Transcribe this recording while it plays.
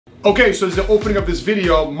Okay, so as the opening of this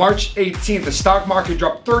video, March 18th, the stock market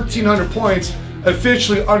dropped 1,300 points,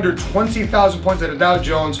 officially under 20,000 points at the Dow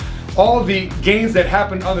Jones. All the gains that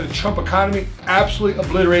happened under the Trump economy absolutely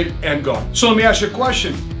obliterated and gone. So let me ask you a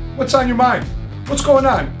question. What's on your mind? What's going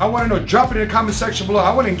on? I want to know. Drop it in the comment section below.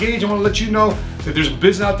 I want to engage. I want to let you know that there's a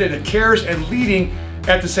business out there that cares and leading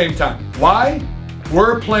at the same time. Why?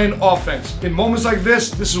 We're playing offense. In moments like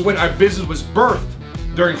this is when our business was birthed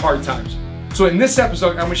during hard times. So in this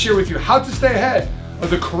episode, I'm going to share with you how to stay ahead of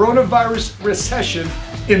the coronavirus recession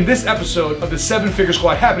in this episode of the 7-Figure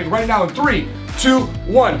Squad, happening right now in 3, 2,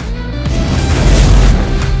 1.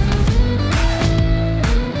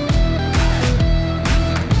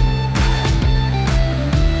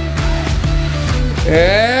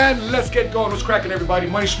 And let's get going. What's cracking, everybody?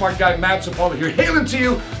 Money Smart guy Matt Zapata here, hailing to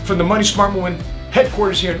you from the Money Smart Movement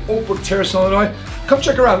headquarters here in Oak Brook Terrace, Illinois. Come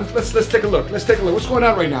check her out. Let's take a look. Let's take a look. What's going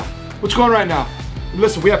on right now? What's going on right now?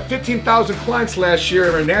 Listen, we have 15,000 clients last year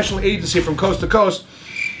in our national agency from coast to coast.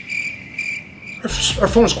 Our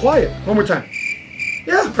phone is quiet. One more time.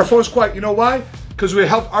 Yeah, our phone is quiet. You know why? Because we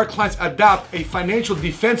help our clients adopt a financial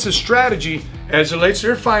defensive strategy as it relates to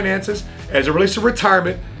their finances, as it relates to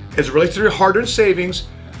retirement, as it relates to their hard-earned savings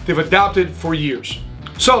they've adopted for years.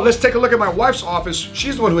 So let's take a look at my wife's office.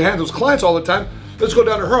 She's the one who handles clients all the time. Let's go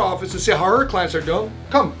down to her office and see how her clients are doing.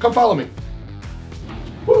 Come follow me.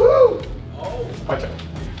 Woohoo! Oh. Watch out.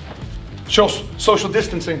 Social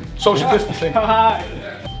distancing. Social distancing. Hi.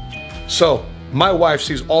 So my wife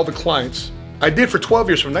sees all the clients. I did for 12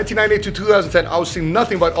 years, from 1998 to 2010. I was seeing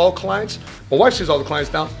nothing about all clients. My wife sees all the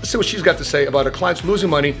clients now. Let's see what she's got to say about her clients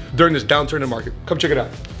losing money during this downturn in the market. Come check it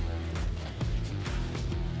out.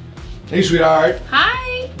 Hey, sweetheart.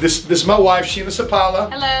 Hi. This is my wife, Sheena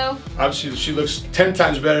Sapala. Hello. Obviously, she looks 10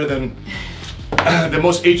 times better than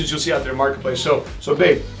most agents you'll see out there in the marketplace. So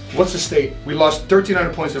babe, what's the state? We lost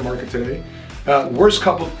 1,300 points in the market today. Worst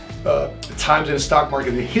couple times in the stock market,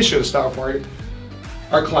 in the history of the stock market.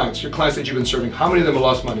 Our clients, your clients that you've been serving, how many of them have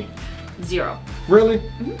lost money? 0. Really?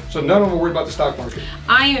 Mm-hmm. So none of them are worried about the stock market?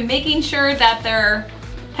 I am making sure that their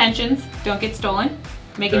pensions don't get stolen,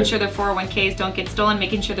 making sure their 401ks don't get stolen,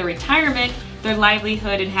 making sure their retirement, their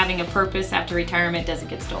livelihood and having a purpose after retirement doesn't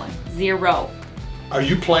get stolen. 0. Are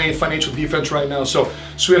you playing financial defense right now? So,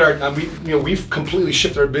 sweetheart, we've completely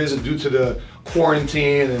shifted our business due to the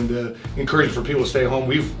quarantine and the encouragement for people to stay home.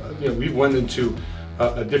 We've went into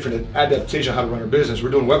a different adaptation of how to run our business. We're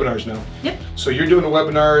doing webinars now. Yep. So you're doing a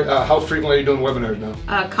webinar. How frequently are you doing webinars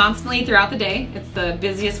now? Constantly throughout the day. It's the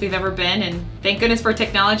busiest we've ever been, and thank goodness for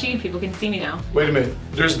technology. People can see me now. Wait a minute.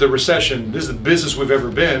 There's the recession. This is the busiest we've ever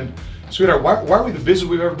been. Sweetheart, why are we the busiest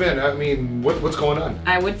we've ever been? I mean, what's going on?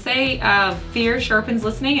 I would say fear sharpens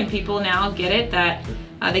listening, and people now get it that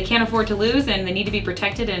they can't afford to lose and they need to be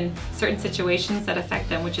protected in certain situations that affect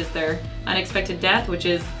them, which is their unexpected death, which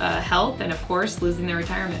is health, and of course losing their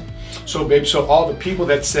retirement. So babe, so all the people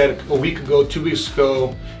that said a week ago, 2 weeks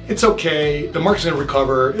ago, it's okay, the market's gonna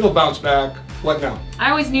recover, it'll bounce back, what now? I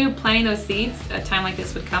always knew planting those seeds, a time like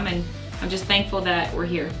this would come, and I'm just thankful that we're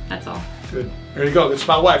here, that's all. Good, there you go, that's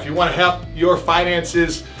my wife. You wanna help your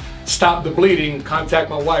finances stop the bleeding, contact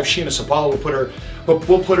my wife, Sheena Sapala.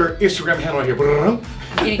 We'll put her Instagram handle on here. I'm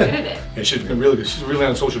getting good at it. Yeah, she's been really good. She's really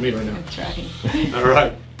on social media right now. I'm trying. All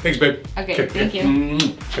right. Thanks, babe. Okay, thank you.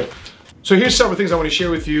 Okay. So here's several things I want to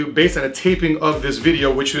share with you based on a taping of this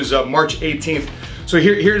video, which was March 18th. So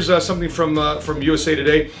here's something from USA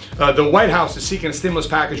Today. The White House is seeking a stimulus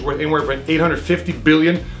package worth anywhere from $850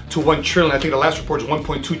 billion to $1 trillion. I think the last report is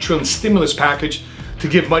 $1.2 trillion stimulus package to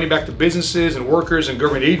give money back to businesses and workers and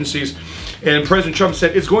government agencies. And President Trump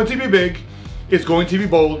said it's going to be big, it's going to be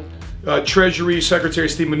bold. Treasury Secretary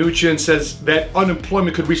Steve Mnuchin says that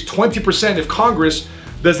unemployment could reach 20% if Congress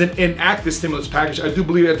doesn't enact this stimulus package. I do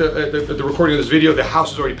believe at the recording of this video, the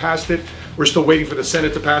House has already passed it. We're still waiting for the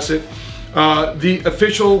Senate to pass it. The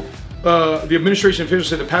administration official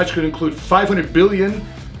said the package could include $500 billion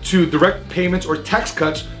to direct payments or tax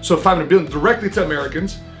cuts, so $500 billion directly to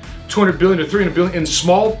Americans, $200 billion to $300 billion in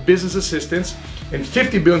small business assistance, and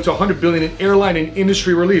 $50 billion to $100 billion in airline and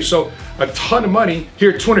industry relief. So a ton of money.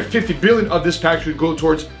 Here, $250 billion of this package would go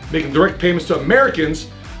towards making direct payments to Americans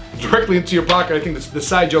directly into your pocket. I think the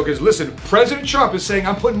side joke is, listen, President Trump is saying,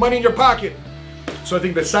 I'm putting money in your pocket. So I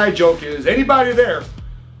think the side joke is, anybody there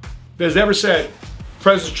that has ever said,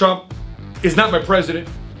 President Trump is not my president,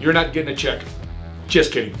 you're not getting a check.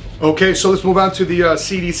 Just kidding. Okay, so let's move on to the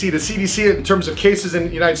CDC. The CDC, in terms of cases in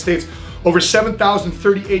the United States, over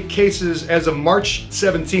 7,038 cases as of March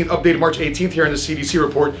 17th, updated March 18th here in the CDC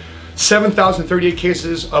report. 7,038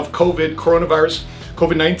 cases of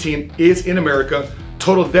COVID-19 is in America.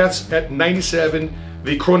 Total deaths at 97,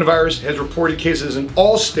 the coronavirus has reported cases in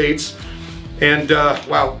all states. And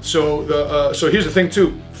wow, so here's the thing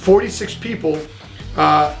too, 46 people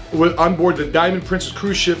on board the Diamond Princess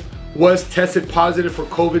cruise ship was tested positive for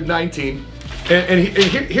COVID-19. And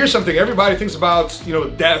here's something, everybody thinks about, you know,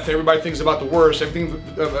 death, everybody thinks about the worst,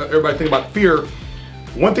 everybody thinks about fear.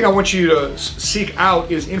 One thing I want you to seek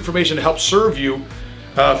out is information to help serve you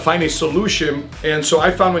find a solution. And so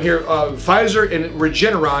I found one here, Pfizer and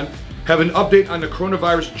Regeneron have an update on the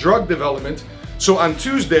coronavirus drug development. So on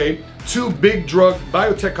Tuesday, two big drug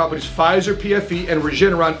biotech companies, Pfizer PFE and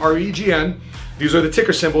Regeneron REGN, these are the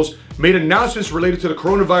ticker symbols, made announcements related to the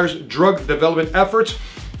coronavirus drug development efforts.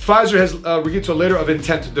 Pfizer has agreed to a letter of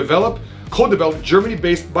intent to co-develop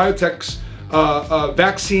Germany-based biotech's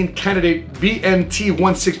vaccine candidate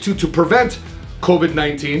BNT162 to prevent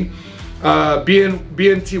COVID-19.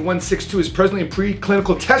 BNT162 is presently in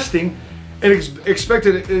preclinical testing and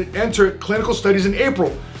expected to enter clinical studies in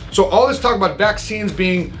April. So all this talk about vaccines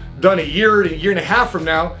being done a year and a half from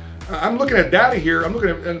now, I'm looking at data here, I'm looking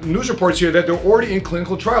at news reports here that they're already in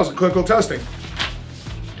clinical trials and clinical testing.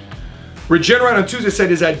 Regeneron on Tuesday said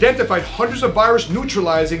it has identified hundreds of virus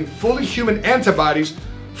neutralizing fully human antibodies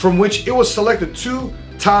from which it will select the two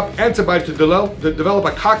top antibodies to develop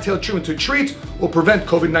a cocktail treatment to treat or prevent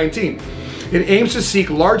COVID-19. It aims to seek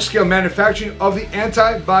large-scale manufacturing of the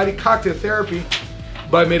antibody cocktail therapy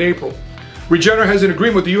by mid-April. Regeneron has an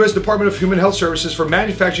agreement with the U.S. Department of Human Health Services for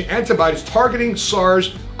manufacturing antibodies targeting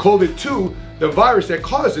SARS-CoV-2, the virus that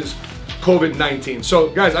causes COVID-19. So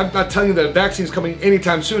guys, I'm not telling you that a vaccine is coming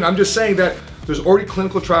anytime soon. I'm just saying that there's already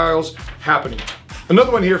clinical trials happening.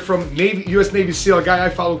 Another one here from U.S. Navy SEAL, a guy I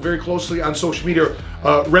follow very closely on social media,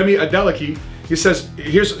 Remy Adeliki. He says,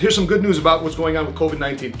 here's some good news about what's going on with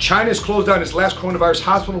COVID-19. China has closed down its last coronavirus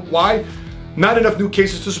hospital. Why? Not enough new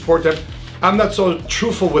cases to support them. I'm not so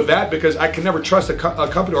truthful with that because I can never trust a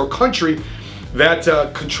company or country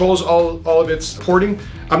that controls all of its reporting.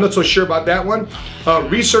 I'm not so sure about that one.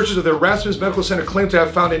 Researchers at the Erasmus Medical Center claim to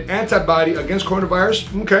have found an antibody against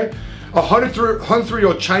coronavirus. Okay. A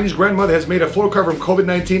 103-year-old Chinese grandmother has made a full recovery from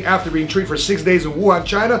COVID-19 after being treated for 6 days in Wuhan,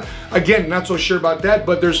 China. Again, not so sure about that,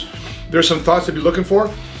 but there's some thoughts to be looking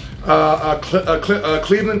for. A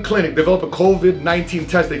Cleveland clinic developed a COVID-19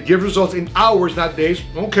 test that gives results in hours, not days.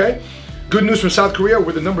 Okay. Good news from South Korea,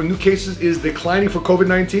 where the number of new cases is declining for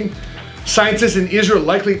COVID-19. Scientists in Israel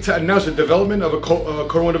likely to announce the development of a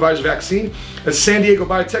coronavirus vaccine. A San Diego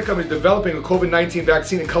biotech company is developing a COVID-19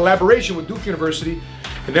 vaccine in collaboration with Duke University,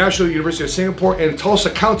 the National University of Singapore, and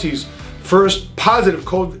Tulsa County's first positive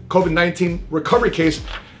COVID-19 recovery case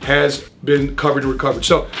has been covered and recovered.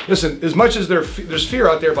 So listen, as much as there's fear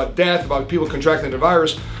out there about death, about people contracting the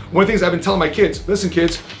virus, one of the things I've been telling my kids, listen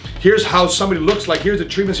kids, here's how somebody looks like, here's the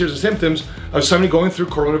treatments, here's the symptoms of somebody going through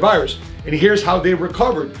coronavirus. And here's how they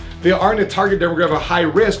recovered. They aren't a target demographic of high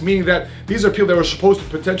risk, meaning that these are people that were supposed to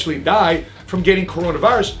potentially die from getting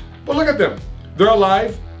coronavirus. But look at them. They're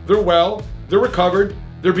alive, they're well, they're recovered,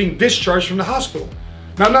 they're being discharged from the hospital.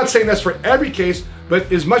 Now, I'm not saying that's for every case,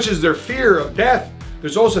 but as much as there's fear of death,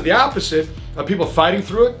 there's also the opposite of people fighting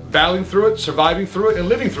through it, battling through it, surviving through it, and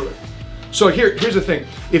living through it. So here's the thing.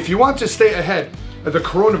 If you want to stay ahead of the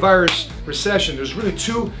coronavirus recession, there's really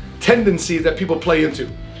two tendencies that people play into.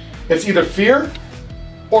 It's either fear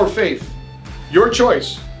or faith. Your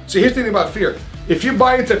choice. So here's the thing about fear. If you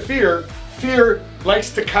buy into fear, fear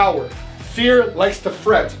likes to cower. Fear likes to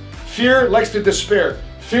fret. Fear likes to despair.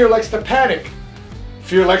 Fear likes to panic.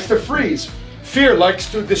 Fear likes to freeze. Fear likes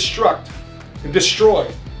to destruct and destroy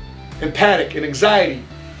and panic and anxiety.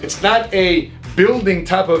 It's not a building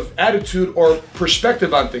type of attitude or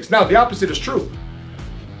perspective on things. Now, the opposite is true.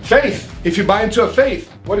 Faith, if you buy into a faith,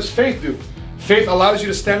 what does faith do? Faith allows you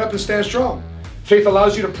to stand up and stand strong. Faith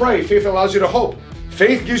allows you to pray. Faith allows you to hope.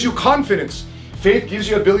 Faith gives you confidence. Faith gives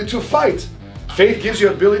you ability to fight. Faith gives you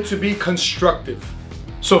ability to be constructive.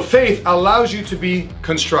 So faith allows you to be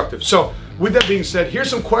constructive. So with that being said, here's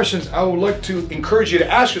some questions I would like to encourage you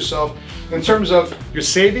to ask yourself in terms of your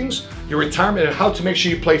savings, your retirement, and how to make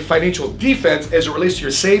sure you play financial defense as it relates to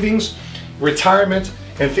your savings, retirement,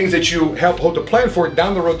 and things that you hope to plan for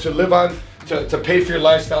down the road to live on, to pay for your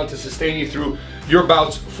lifestyle, to sustain you through your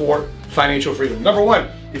bouts for financial freedom. Number one,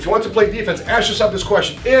 if you want to play defense, ask yourself this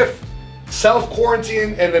question. If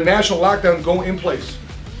self-quarantine and the national lockdown go in place,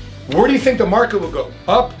 where do you think the market will go?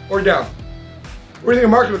 Up or down? Where do you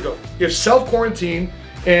think the market will go? If self-quarantine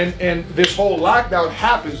and this whole lockdown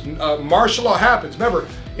happens, martial law happens. Remember,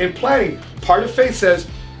 in planning, part of faith says,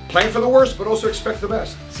 plan for the worst, but also expect the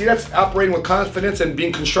best. See, that's operating with confidence and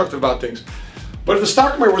being constructive about things. But if the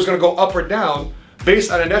stock market was going to go up or down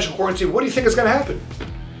based on a national quarantine, what do you think is going to happen?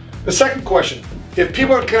 The second question, If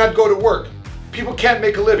people cannot go to work, people can't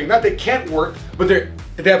make a living. Not they can't work, but they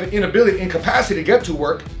have an inability, incapacity to get to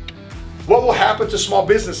work. What will happen to small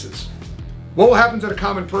businesses? What will happen to the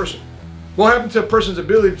common person? What will happen to a person's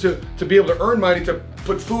ability to be able to earn money, to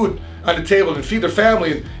put food on the table and feed their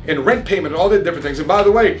family and rent payment and all the different things? And by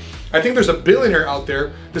the way, I think there's a billionaire out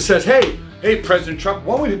there that says, hey, President Trump,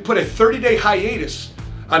 why don't we put a 30-day hiatus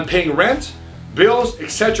on paying rent, bills,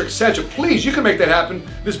 etc., etc. Please, you can make that happen.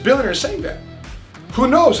 This billionaire is saying that. Who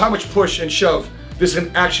knows how much push and shove this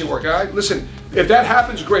can actually work. All right? Listen, if that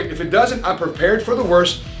happens, great. If it doesn't, I'm prepared for the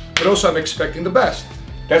worst, but also I'm expecting the best.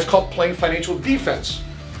 That's called playing financial defense.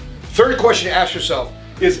 Third question to ask yourself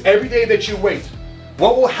is, every day that you wait,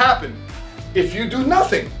 what will happen if you do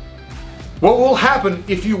nothing? What will happen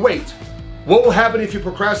if you wait? What will happen if you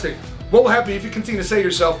procrastinate? What will happen if you continue to say to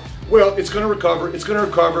yourself, well, it's going to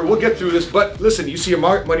recover, we'll get through this. But listen, you see a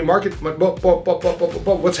money market,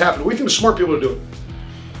 what's happening? What do you think the smart people are doing?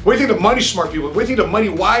 What do you think the money smart people, what do you think the money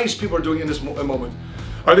wise people are doing in this moment?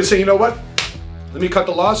 Are they saying, you know what, let me cut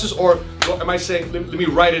the losses, or am I saying, let me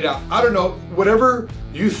write it out? I don't know. Whatever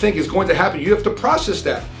you think is going to happen, you have to process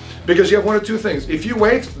that, because you have one of two things. If you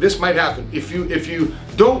wait, this might happen. If you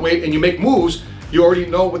don't wait and you make moves, you already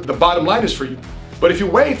know what the bottom line is for you. But if you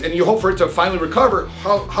wait and you hope for it to finally recover,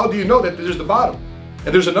 how do you know that there's the bottom?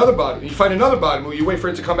 And there's another bottom, and you find another bottom, and you wait for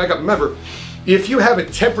it to come back up. Remember, if you have a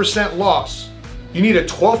 10% loss, you need a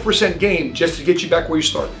 12% gain just to get you back where you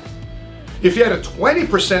started. If you had a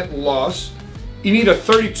 20% loss, you need a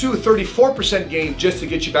 34% gain just to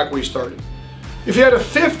get you back where you started. If you had a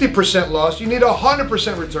 50% loss, you need a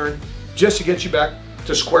 100% return just to get you back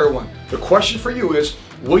to square one. The question for you is,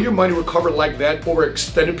 will your money recover like that over an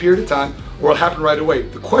extended period of time, or will it happen right away?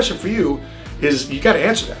 The question for you is, you got to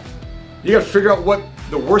answer that. You got to figure out what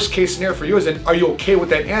the worst case scenario for you is, and are you okay with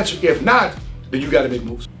that answer? If not, then you got to make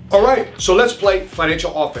moves. All right, so let's play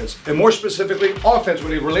financial offense, and more specifically, offense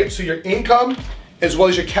when it relates to your income as well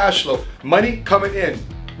as your cash flow, money coming in.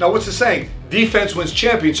 Now, what's the saying? Defense wins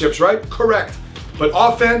championships, right? Correct. But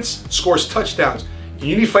offense scores touchdowns.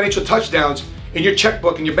 You need financial touchdowns in your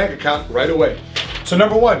checkbook and your bank account right away. So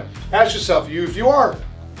number one, ask yourself, if you are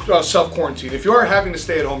self-quarantined, if you are having to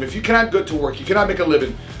stay at home, if you cannot go to work, you cannot make a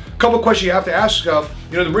living, a couple of questions you have to ask yourself.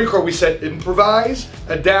 You know, in the Marine Corps, we said improvise,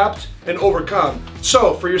 adapt, and overcome.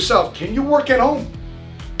 So for yourself, can you work at home?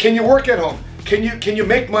 Can you work at home? Can you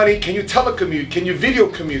make money? Can you telecommute? Can you video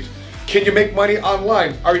commute? Can you make money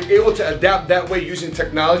online? Are you able to adapt that way using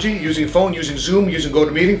technology, using phone, using Zoom, using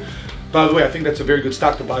GoToMeeting? By the way, I think that's a very good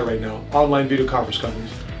stock to buy right now, online video conference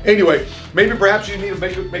companies. Anyway, maybe perhaps you need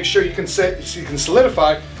to make sure you can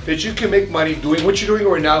solidify that you can make money doing what you're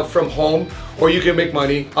doing right now from home, or you can make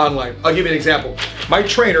money online. I'll give you an example. My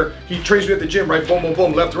trainer, he trains me at the gym, right? Boom, boom,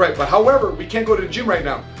 boom, left to right. But however, we can't go to the gym right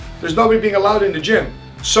now. There's nobody being allowed in the gym.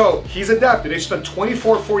 So he's adapted. They spent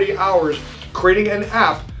 24, 40 hours creating an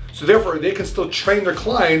app, so therefore they can still train their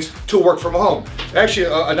clients to work from home. Actually,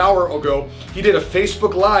 an hour ago, he did a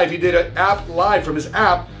Facebook Live. He did an app live from his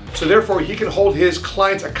app, so therefore he can hold his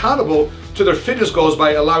clients accountable to their fitness goals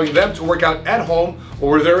by allowing them to work out at home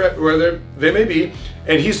or where they may be,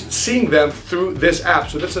 and he's seeing them through this app.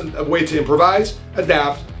 So that's a way to improvise,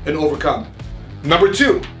 adapt, and overcome. Number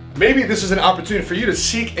two, maybe this is an opportunity for you to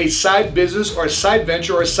seek a side business or a side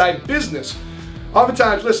venture or a side business.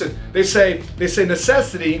 Oftentimes, listen, they say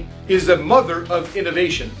necessity is the mother of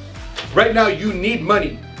innovation. Right now you need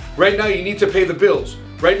money. Right now you need to pay the bills.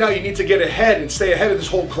 Right now you need to get ahead and stay ahead of this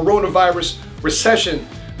whole coronavirus recession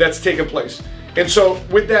that's taking place. And so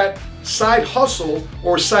with that side hustle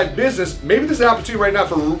or side business, maybe there's an opportunity right now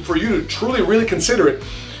for you to truly really consider it.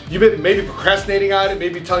 You've been maybe procrastinating on it,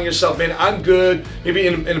 maybe telling yourself, man, I'm good. Maybe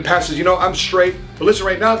in the past, you know, I'm straight. But listen,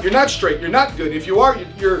 right now, you're not straight. You're not good. If you are,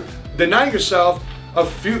 you're denying yourself a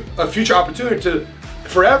future opportunity to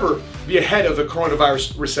forever be ahead of the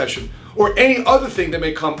coronavirus recession or any other thing that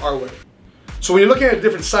may come our way. So when you're looking at a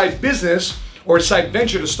different side business or a side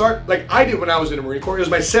venture to start, like I did when I was in the Marine Corps, it was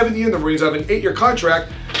my 7th year in the Marines. I have an 8-year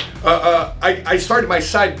contract. I started my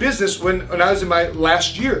side business when I was in my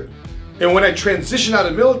last year. And when I transitioned out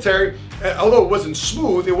of the military, although it wasn't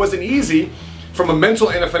smooth, it wasn't easy from a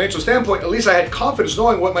mental and a financial standpoint, at least I had confidence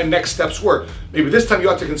knowing what my next steps were. Maybe this time you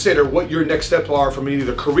ought to consider what your next steps are from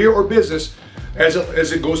either career or business as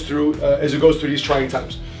it goes through these trying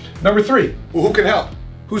times. Number three, well, who can help?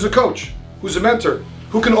 Who's a coach? Who's a mentor?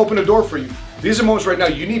 Who can open a door for you? These are moments right now,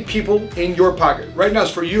 you need people in your pocket. Right now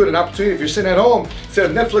it's for you and an opportunity. If you're sitting at home, instead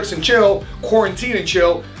of Netflix and chill, quarantine and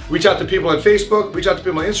chill, reach out to people on Facebook, reach out to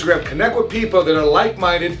people on Instagram, connect with people that are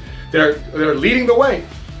like-minded, that are leading the way,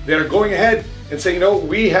 that are going ahead and say, you know,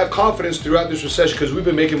 we have confidence throughout this recession because we've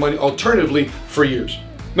been making money alternatively for years.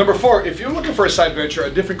 Number 4, if you're looking for a side venture, a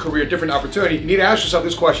different career, a different opportunity, you need to ask yourself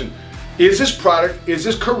this question. Is this product, is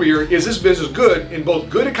this career, is this business good in both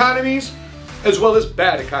good economies as well as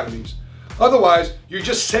bad economies? Otherwise, you're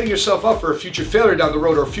just setting yourself up for a future failure down the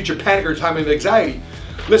road or a future panic or time of anxiety.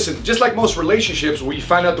 Listen, just like most relationships where you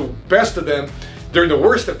find out the best of them during the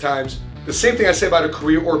worst of times, the same thing I say about a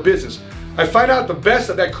career or business. I find out the best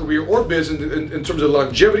of that career or business in terms of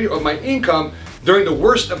longevity of my income during the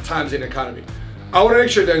worst of times in the economy. I want to make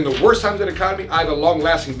sure that in the worst times in the economy, I have a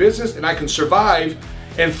long-lasting business and I can survive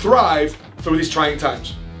and thrive through these trying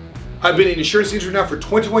times. I've been in the insurance industry now for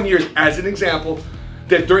 21 years as an example,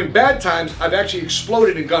 that during bad times, I've actually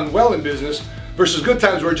exploded and gone well in business versus good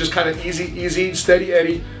times where it's just kind of easy, steady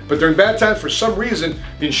Eddie. But during bad times, for some reason,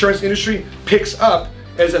 the insurance industry picks up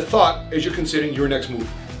as a thought as you're considering your next move.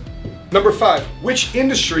 Number 5, which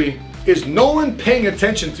industry is no one paying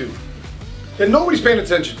attention to? That nobody's paying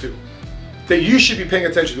attention to, that you should be paying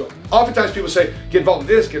attention to. Oftentimes people say, get involved in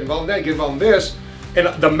this, get involved in that, get involved in this.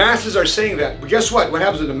 And the masses are saying that. But guess what? What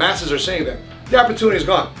happens when the masses are saying that? The opportunity is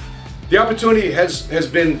gone. The opportunity has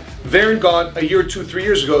been there and gone a year, 2, 3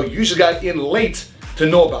 years ago. You just got in late to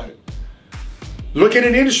know about it. Look at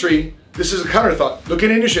an industry, this is a counter thought. Look at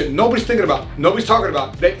an industry nobody's thinking about, nobody's talking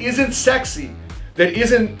about, that isn't sexy, that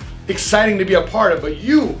isn't exciting to be a part of, but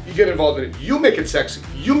you get involved in it. You make it sexy.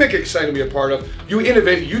 You make it exciting to be a part of. You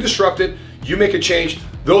innovate it, you disrupt it, you make a change.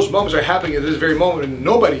 Those moments are happening at this very moment and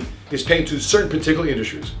nobody is paying to certain particular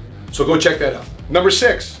industries. So go check that out. Number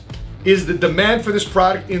 6, is the demand for this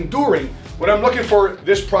product enduring? When I'm looking for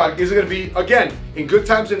this product, is it going to be, again, in good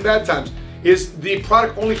times and bad times? Is the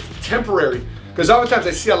product only temporary? Because oftentimes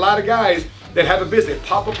I see a lot of guys that have a business, they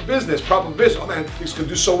pop up a business, oh man, this is going to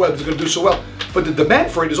do so well, this is going to do so well. But the demand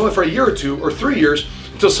for it is only for a year or 2 or 3 years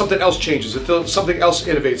until something else changes, until something else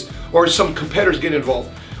innovates, or some competitors get involved,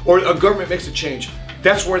 or a government makes a change.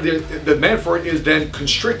 That's where the demand for it is then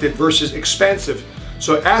constricted versus expansive.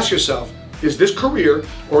 So ask yourself, is this career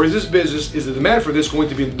or is this business, is the demand for this going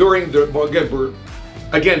to be enduring,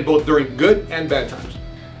 again, both during good and bad times?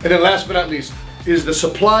 And then last but not least, is the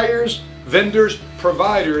suppliers, vendors,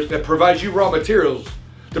 providers that provide you raw materials,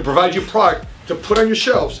 that provide you product to put on your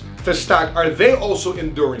shelves, to stock, are they also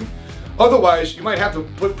enduring? Otherwise, you might have to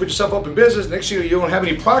put yourself up in business. Next year, you don't have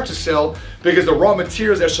any product to sell because the raw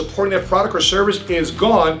materials that are supporting that product or service is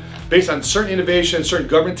gone based on certain innovation, certain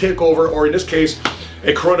government takeover, or in this case,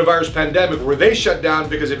 a coronavirus pandemic where they shut down,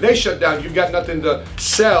 because if they shut down, you've got nothing to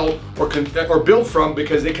sell or build from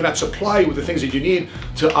because they cannot supply you with the things that you need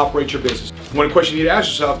to operate your business. One question you need to ask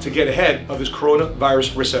yourself to get ahead of this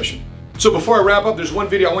coronavirus recession. So before I wrap up, there's one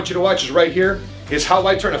video I want you to watch, is right here, is how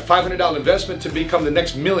I turn a $500 investment to become the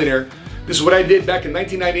next millionaire. This is what I did back in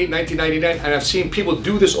 1998, 1999, and I've seen people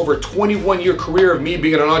do this over a 21-year career of me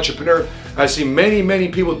being an entrepreneur. I've seen many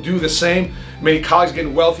people do the same. Many colleagues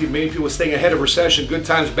getting wealthy, many people staying ahead of recession, good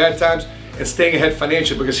times, bad times, and staying ahead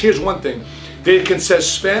financially. Because here's one thing, they can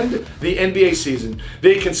suspend the NBA season.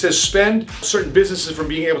 They can suspend certain businesses from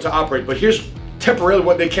being able to operate. But here's temporarily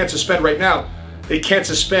what they can't suspend right now. They can't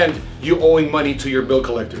suspend you owing money to your bill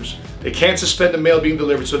collectors. They can't suspend the mail being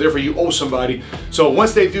delivered, so therefore you owe somebody. So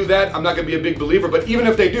once they do that, I'm not going to be a big believer, but even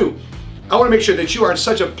if they do, I want to make sure that you are in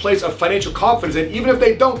such a place of financial confidence that even if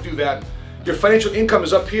they don't do that, your financial income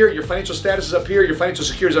is up here, your financial status is up here, your financial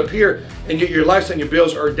security is up here, and yet your lifestyle and your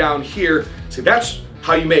bills are down here. See, that's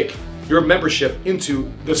how you make your membership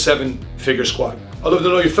into the 7-Figure Squad. I'd love to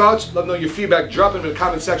know your thoughts, love to know your feedback, drop them in the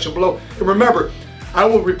comment section below. And remember, I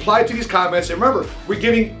will reply to these comments. And remember, we're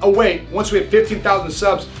giving away, once we have 15,000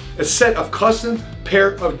 subs, a set of custom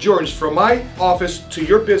pair of Jordans from my office to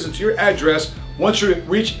your business, to your address, once you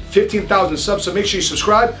reach 15,000 subs. So make sure you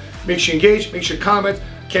subscribe, make sure you engage, make sure you comment.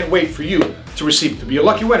 Can't wait for you to receive, to be a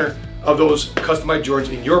lucky winner of those customized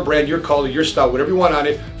Jordans in your brand, your color, your style, whatever you want on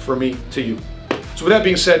it, from me to you. So with that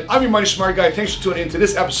being said, I'm your Money Smart Guy. Thanks for tuning in to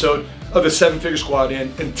this episode of the 7-Figure Squad.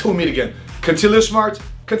 And until we meet again, continue to live smart,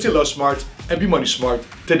 continue to love smart, and be money smart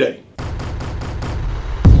today.